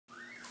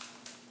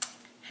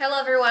Hello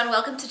everyone,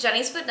 welcome to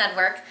Jenny's Food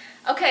Network.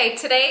 Okay,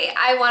 today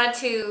I wanted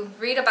to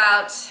read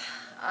about,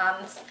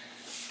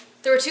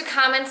 there were two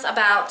comments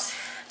about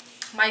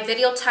my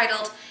video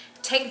titled,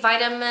 Take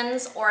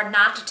Vitamins or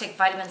Not to Take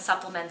Vitamin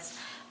Supplements.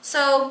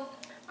 So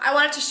I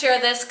wanted to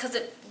share this because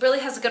it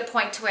really has a good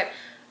point to it.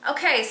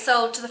 Okay,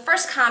 so to the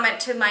first comment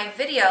to my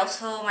video,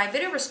 so my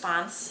video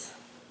response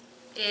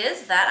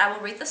is that I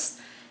will read this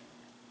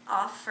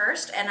off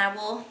first and I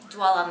will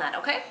dwell on that,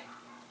 okay?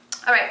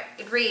 Alright,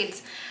 it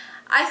reads,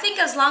 I think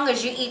as long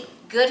as you eat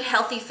good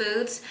healthy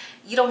foods,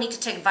 you don't need to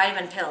take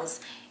vitamin pills.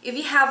 If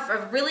you have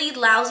a really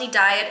lousy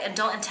diet and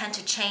don't intend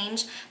to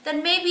change,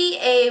 then maybe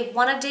a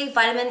one-a-day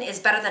vitamin is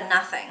better than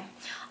nothing.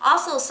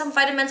 Also, some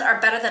vitamins are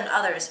better than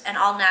others and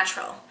all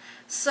natural.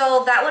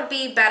 So that would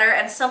be better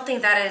and something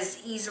that is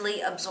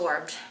easily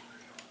absorbed.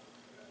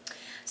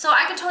 So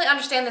I can totally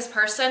understand this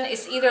person.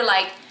 It's either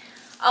like,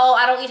 oh,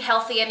 I don't eat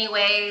healthy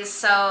anyways,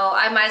 so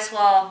I might as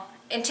well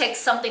intake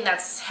something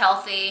that's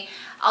healthy.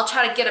 I'll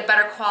try to get a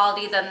better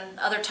quality than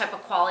other type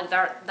of quality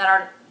that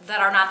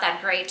are not that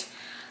great.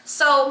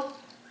 So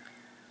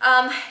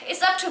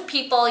it's up to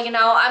people, you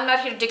know. I'm not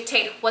here to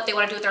dictate what they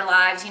want to do with their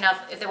lives, you know,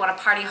 if they want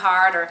to party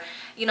hard or,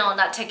 you know,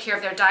 not take care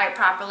of their diet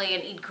properly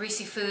and eat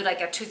greasy food like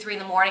at 2, 3 in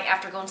the morning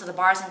after going to the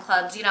bars and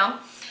clubs, you know.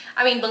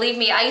 I mean, believe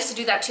me, I used to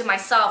do that to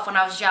myself when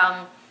I was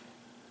young.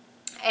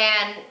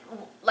 And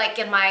like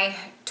in my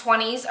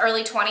 20s,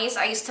 early 20s,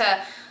 I used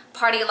to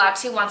party a lot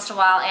too once in a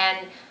while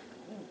and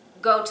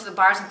go to the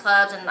bars and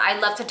clubs, and I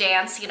loved to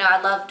dance. You know, I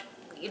loved,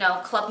 you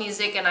know, club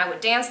music, and I would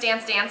dance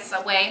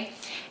away.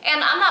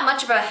 And I'm not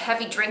much of a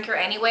heavy drinker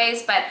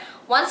anyways, but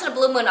once in a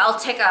blue moon I'll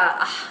take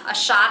a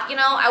shot, you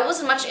know. I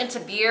wasn't much into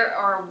beer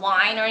or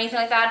wine or anything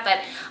like that, but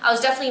I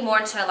was definitely more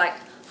into like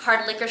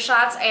hard liquor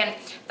shots, and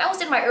that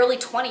was in my early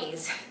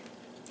 20s.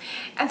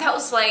 And that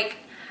was like,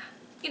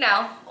 you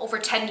know, over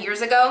 10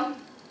 years ago,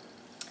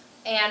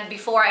 and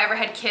before I ever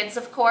had kids,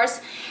 of course.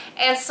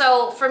 And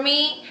so for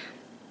me,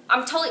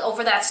 I'm totally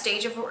over that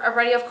stage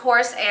already, of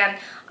course, and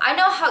I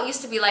know how it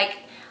used to be. Like,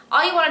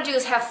 all you want to do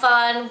is have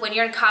fun. When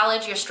you're in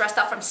college, you're stressed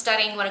out from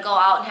studying, you want to go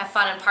out and have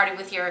fun and party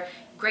with your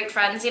great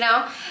friends, you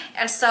know.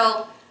 And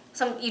so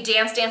you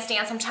dance.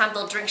 Sometimes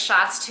they'll drink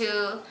shots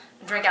too,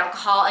 drink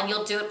alcohol, and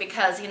you'll do it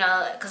because, you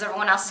know, because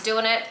everyone else is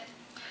doing it.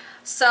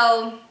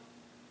 So,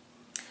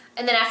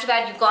 and then after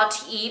that, you go out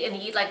to eat, and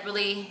you eat like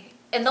really,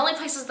 and the only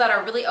places that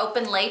are really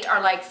open late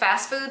are like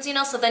fast foods, you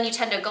know. So then you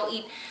tend to go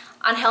eat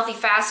unhealthy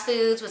fast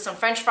foods with some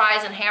french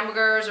fries and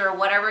hamburgers or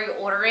whatever you're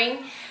ordering.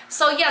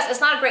 So yes, it's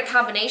not a great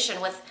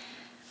combination with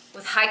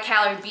high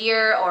calorie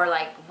beer or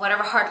like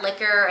whatever hard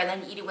liquor, and then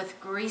you eat it with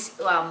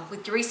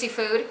greasy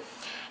food.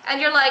 And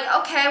you're like,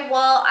 okay,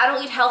 well, I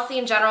don't eat healthy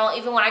in general.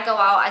 Even when I go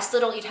out, I still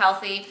don't eat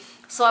healthy.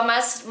 So I might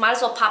as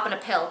well pop in a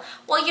pill.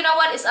 Well, you know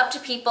what? It's up to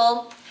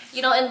people.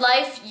 You know, in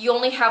life, you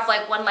only have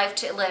like one life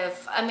to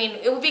live. I mean,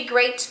 it would be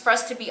great for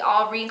us to be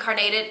all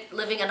reincarnated,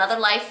 living another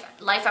life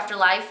after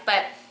life,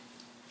 but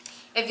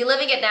if you're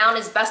living it now,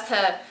 it's best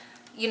to,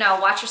 you know,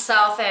 watch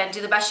yourself and do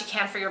the best you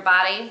can for your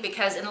body,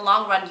 because in the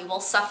long run you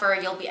will suffer.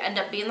 You'll end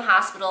up being in the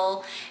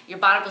hospital. Your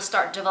body will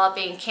start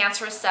developing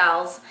cancerous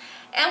cells,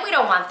 and we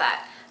don't want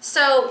that.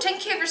 So taking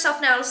care of yourself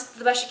now is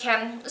the best you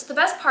can. It's the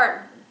best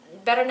part.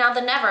 Better now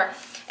than never.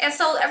 And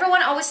so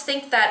everyone always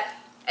thinks that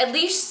at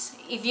least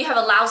if you have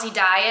a lousy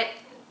diet,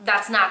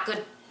 that's not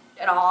good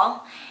at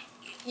all.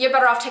 You're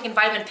better off taking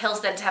vitamin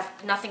pills than to have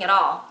nothing at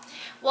all.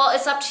 Well,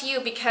 it's up to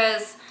you,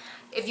 because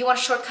if you want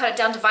to shortcut it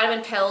down to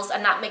vitamin pills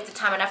and not make the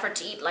time and effort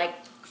to eat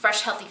like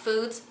fresh healthy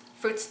foods,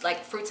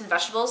 like fruits and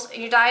vegetables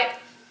in your diet,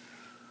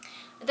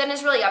 then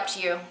it's really up to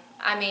you.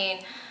 I mean,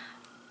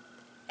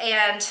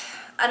 and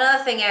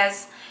another thing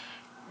is,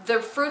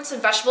 the fruits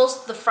and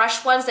vegetables, the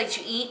fresh ones that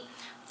you eat,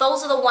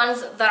 those are the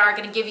ones that are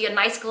going to give you a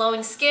nice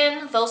glowing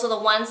skin. Those are the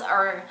ones that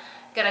are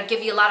going to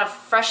give you a lot of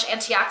fresh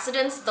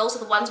antioxidants. Those are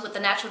the ones with the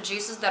natural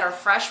juices that are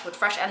fresh, with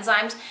fresh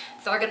enzymes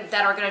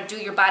that are going to do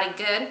your body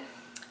good.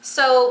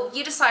 So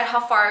you decide how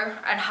far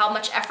and how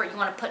much effort you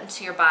want to put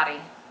into your body.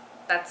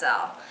 That's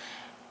all.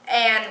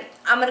 And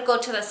I'm going to go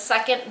to the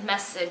second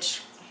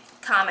message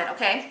comment,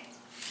 okay?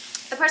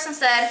 The person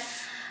said,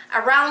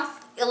 around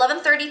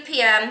 11:30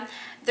 p.m.,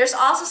 there's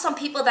also some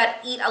people that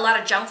eat a lot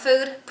of junk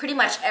food pretty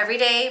much every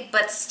day,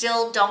 but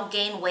still don't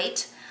gain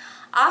weight.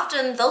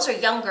 Often those are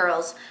young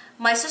girls,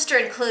 my sister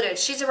included.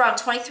 She's around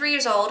 23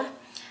 years old,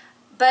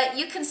 but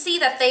you can see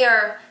that they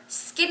are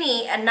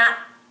skinny and not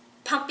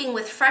pumping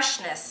with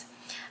freshness.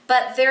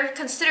 But they're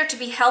considered to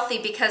be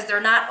healthy because they're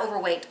not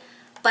overweight,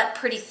 but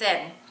pretty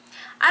thin.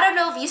 I don't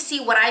know if you see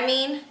what I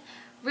mean.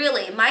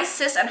 Really, my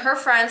sis and her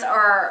friends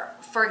are,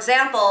 for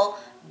example,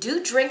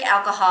 do drink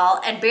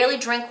alcohol and barely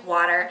drink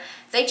water.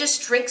 They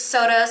just drink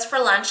sodas for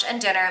lunch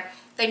and dinner.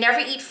 They never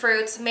eat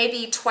fruits.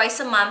 Maybe twice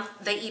a month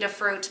they eat a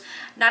fruit,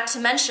 not to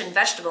mention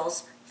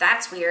vegetables.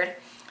 That's weird.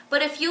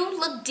 But if you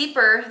look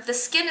deeper, the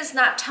skin is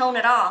not toned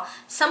at all.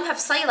 Some have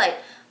cellulite,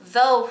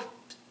 though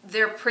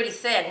they're pretty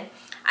thin.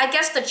 I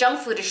guess the junk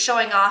food is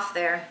showing off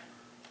there.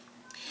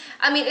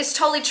 I mean, it's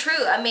totally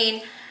true. I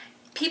mean,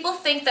 people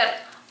think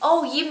that,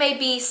 oh, you may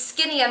be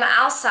skinny on the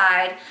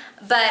outside,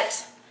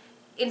 but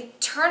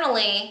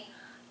internally,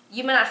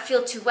 you may not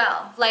feel too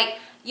well. Like,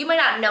 you may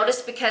not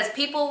notice, because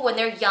people, when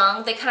they're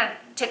young, they kind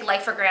of take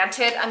life for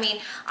granted. I mean,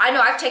 I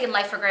know I've taken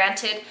life for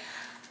granted.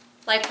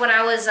 Like when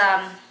I was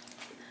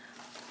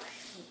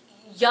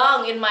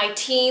young, in my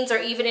teens or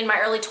even in my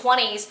early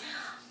 20s,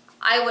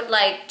 I would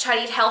like try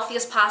to eat healthy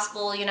as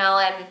possible, you know,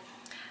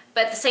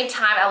 but at the same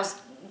time, I was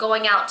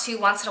going out too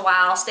once in a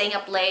while, staying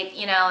up late,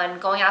 you know,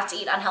 and going out to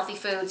eat unhealthy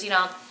foods, you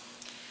know.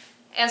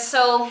 And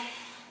so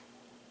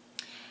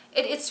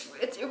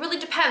it really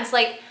depends.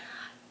 Like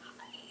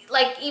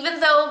even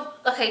though,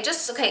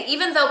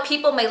 even though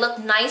people may look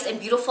nice and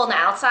beautiful on the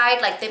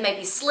outside, like they may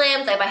be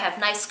slim, they might have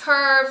nice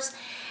curves,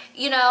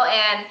 you know,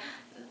 and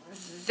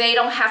they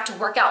don't have to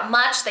work out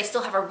much, they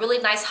still have a really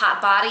nice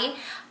hot body.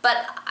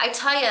 But I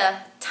tell you,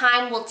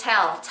 time will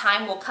tell,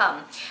 time will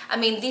come. I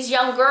mean, these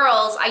young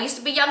girls, I used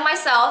to be young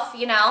myself,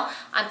 you know.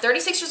 I'm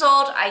 36 years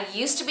old, I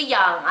used to be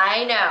young,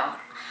 I know.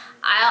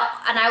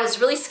 And I was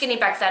really skinny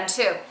back then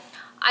too.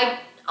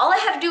 All I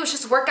had to do was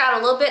just work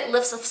out a little bit,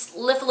 lift a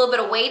little bit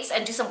of weights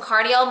and do some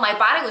cardio. My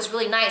body was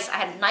really nice. I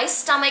had a nice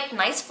stomach,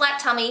 nice flat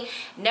tummy,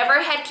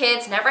 never had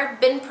kids, never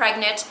been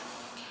pregnant.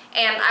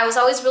 And I was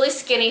always really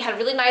skinny, had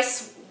really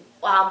nice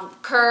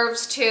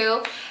curves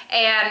too.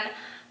 And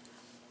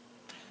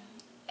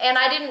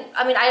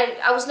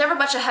I was never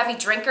much a heavy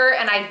drinker,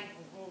 and I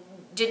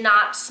did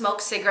not smoke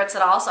cigarettes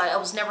at all, so I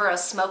was never a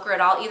smoker at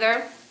all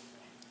either.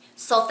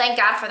 So thank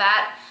God for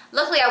that.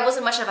 Luckily, I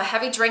wasn't much of a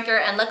heavy drinker,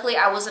 and luckily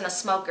I wasn't a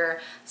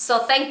smoker. So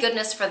thank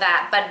goodness for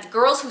that. But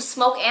girls who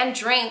smoke and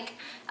drink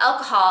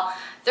alcohol,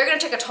 they're gonna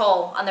take a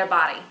toll on their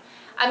body.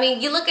 I mean,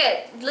 you look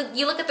at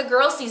the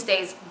girls these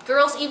days,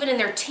 girls even in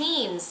their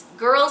teens,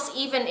 girls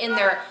even in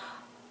their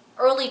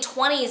early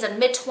 20s and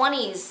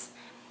mid-20s,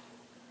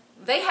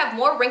 they have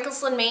more wrinkles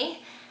than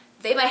me.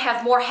 They might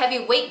have more heavy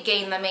weight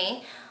gain than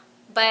me.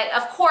 But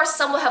of course,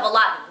 some will have a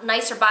lot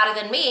nicer body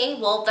than me.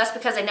 Well, that's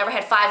because they never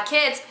had 5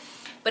 kids.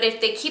 But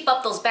if they keep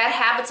up those bad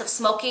habits of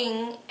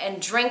smoking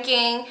and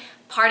drinking,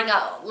 partying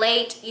out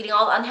late, eating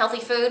all the unhealthy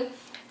food,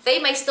 they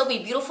may still be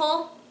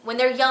beautiful when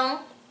they're young.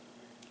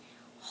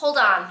 Hold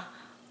on.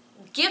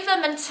 Give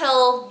them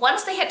until,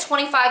 once they hit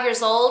 25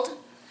 years old,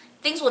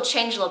 things will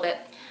change a little bit.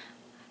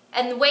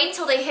 And wait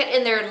until they hit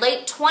in their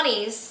late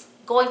 20s,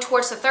 going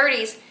towards the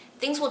 30s,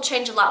 things will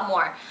change a lot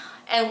more.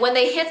 And when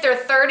they hit their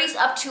 30s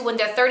up to when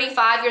they're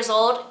 35 years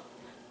old,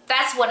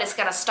 that's when it's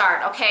gonna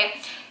start, okay?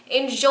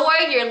 Enjoy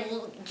your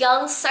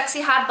young,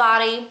 sexy, hot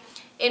body.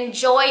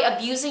 Enjoy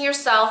abusing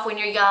yourself when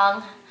you're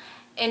young.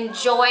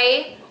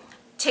 Enjoy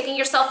taking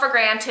yourself for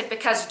granted,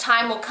 because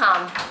time will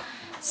come.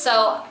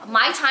 So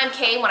my time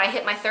came when I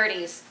hit my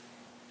 30s.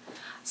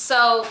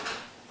 So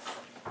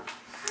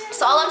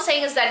all I'm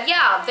saying is that,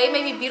 yeah, they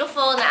may be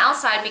beautiful on the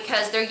outside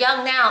because they're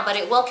young now, but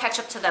it will catch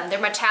up to them. Their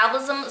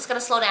metabolism is going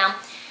to slow down.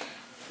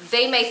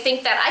 They may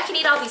think that I can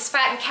eat all these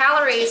fat and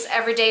calories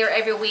every day or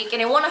every week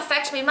and it won't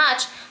affect me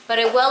much, but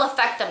it will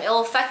affect them. It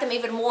will affect them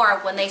even more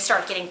when they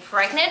start getting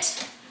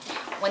pregnant,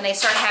 when they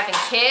start having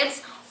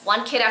kids,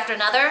 one kid after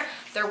another.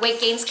 Their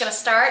weight gain's going to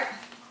start.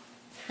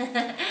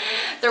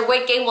 Their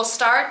weight gain will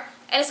start,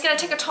 and it's going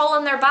to take a toll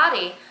on their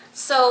body.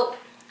 So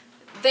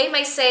they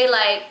may say,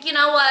 like, you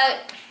know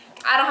what,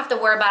 I don't have to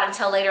worry about it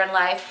until later in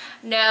life.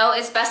 No,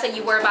 it's best that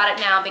you worry about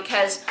it now,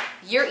 because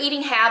your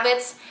eating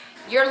habits,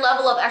 your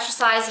level of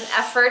exercise and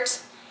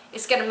effort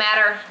is going to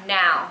matter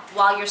now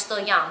while you're still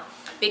young.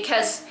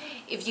 Because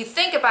if you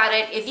think about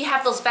it, if you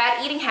have those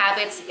bad eating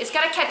habits, it's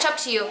going to catch up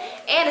to you,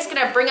 and it's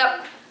going to bring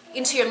up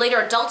into your later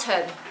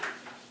adulthood.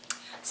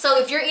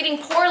 So if you're eating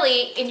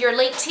poorly in your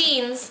late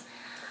teens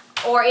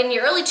or in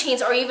your early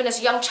teens or even as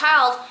a young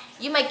child,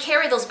 you might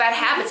carry those bad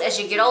habits as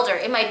you get older.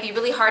 It might be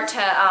really hard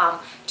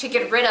to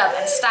get rid of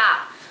and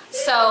stop.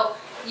 So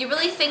you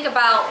really think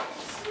about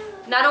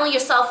not only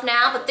yourself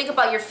now, but think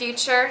about your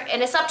future.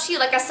 And it's up to you.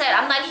 Like I said,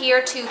 I'm not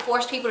here to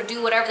force people to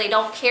do whatever they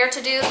don't care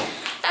to do.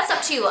 That's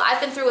up to you. I've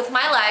been through with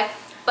my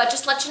life, but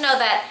just let you know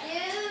that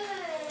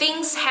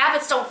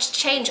habits don't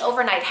change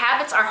overnight.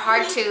 Habits are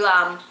hard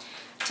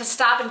to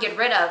stop and get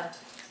rid of.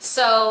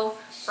 So,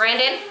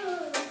 Brandon,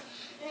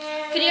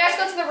 can you guys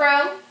go to the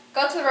room?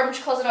 Go to the room and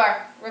close the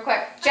door real quick.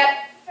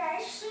 Jet,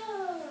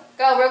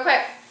 go real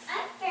quick.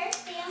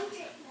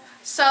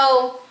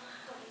 So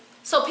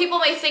people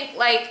may think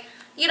like,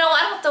 you know, I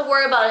don't have to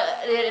worry about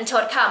it until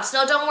it comes.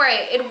 No, don't worry.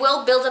 It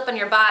will build up in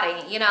your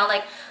body. You know,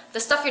 like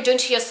the stuff you're doing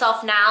to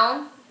yourself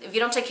now, if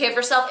you don't take care of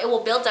yourself, it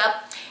will build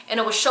up and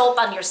it will show up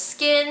on your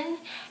skin,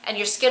 and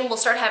your skin will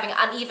start having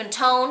uneven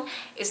tone.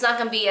 It's not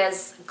going to be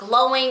as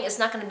glowing. It's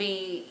not going to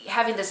be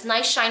having this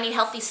nice, shiny,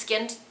 healthy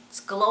skin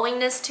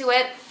glowingness to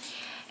it.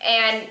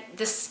 And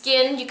the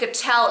skin, you could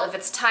tell if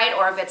it's tight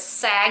or if it's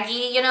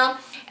saggy, you know,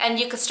 and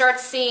you could start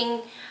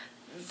seeing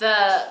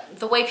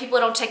the way people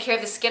don't take care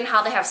of the skin,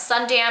 how they have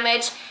sun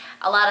damage,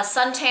 a lot of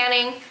sun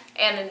tanning,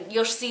 and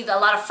you'll see a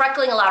lot of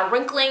freckling, a lot of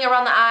wrinkling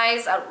around the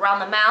eyes, around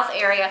the mouth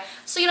area.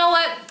 So you know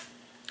what?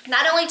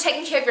 Not only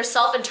taking care of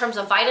yourself in terms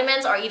of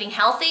vitamins or eating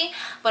healthy,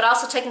 but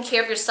also taking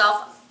care of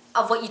yourself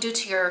of what you do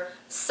to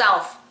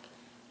yourself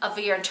of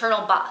your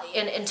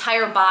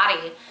entire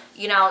body.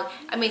 You know,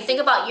 I mean, think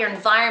about your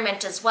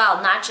environment as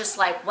well, not just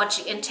like what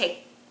you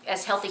intake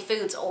as healthy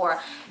foods, or,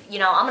 you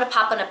know, I'm gonna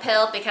pop in a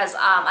pill because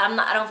I don't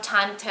have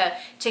time to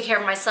take care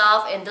of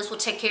myself, and this will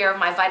take care of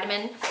my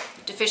vitamin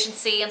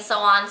deficiency and so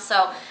on.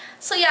 So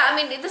yeah, I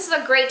mean, this is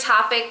a great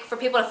topic for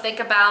people to think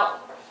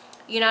about.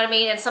 You know what I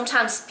mean? And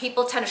sometimes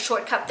people tend to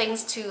shortcut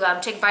things to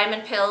take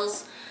vitamin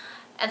pills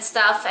and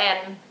stuff,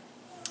 and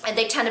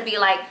they tend to be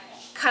like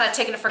kind of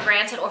taking it for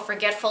granted or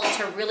forgetful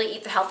to really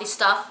eat the healthy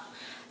stuff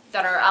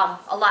that are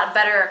a lot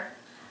better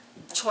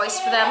choice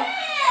for them.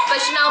 But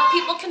you know,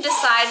 people can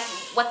decide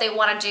what they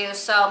want to do.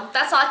 So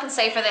that's all I can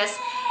say for this.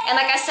 And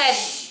like I said,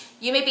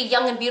 you may be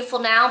young and beautiful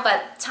now,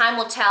 but time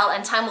will tell,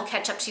 and time will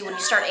catch up to you when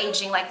you start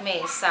aging like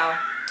me. So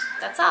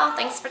that's all.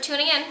 Thanks for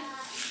tuning in.